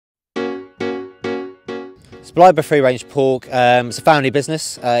So Blythburgh Free Range Pork is a family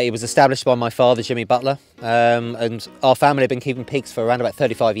business. It was established by my father, Jimmy Butler, and our family have been keeping pigs for around about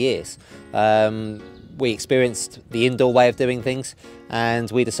 35 years. We experienced the indoor way of doing things and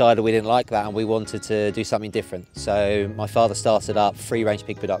we decided we didn't like that and we wanted to do something different. So my father started up free range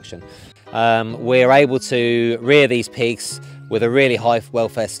pig production. We're able to rear these pigs with a really high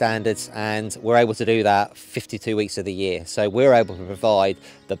welfare standards, and we're able to do that 52 weeks of the year. So we're able to provide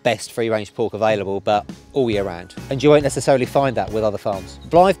the best free range pork available, but all year round. And you won't necessarily find that with other farms.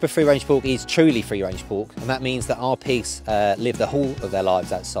 Blythburgh free range pork is truly free range pork, and that means that our pigs live the whole of their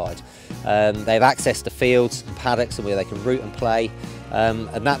lives outside. They have access to fields and paddocks and where they can root and play.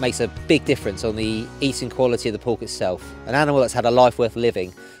 And that makes a big difference on the eating quality of the pork itself. An animal that's had a life worth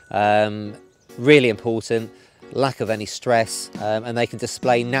living, really important, lack of any stress, and they can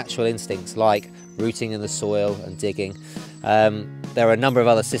display natural instincts like rooting in the soil and digging. There are a number of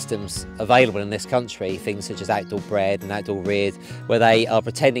other systems available in this country, things such as outdoor bred and outdoor reared, where they are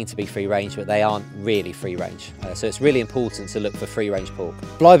pretending to be free range but they aren't really free range. So it's really important to look for free range pork.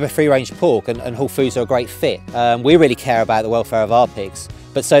 Blythburgh free range pork and Hull Foods are a great fit. We really care about the welfare of our pigs,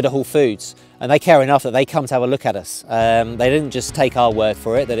 but so do Hull Foods. And they care enough that they come to have a look at us. They didn't just take our word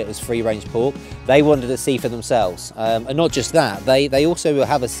for it, that it was free range pork. They wanted to see for themselves. And not just that, they also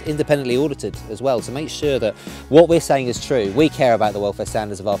have us independently audited as well to make sure that what we're saying is true. We care about the welfare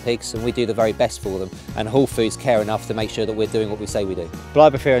standards of our pigs and we do the very best for them. And Hull Foods care enough to make sure that we're doing what we say we do.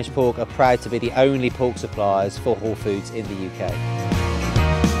 Blythburgh Free Range Pork are proud to be the only pork suppliers for Hull Foods in the UK.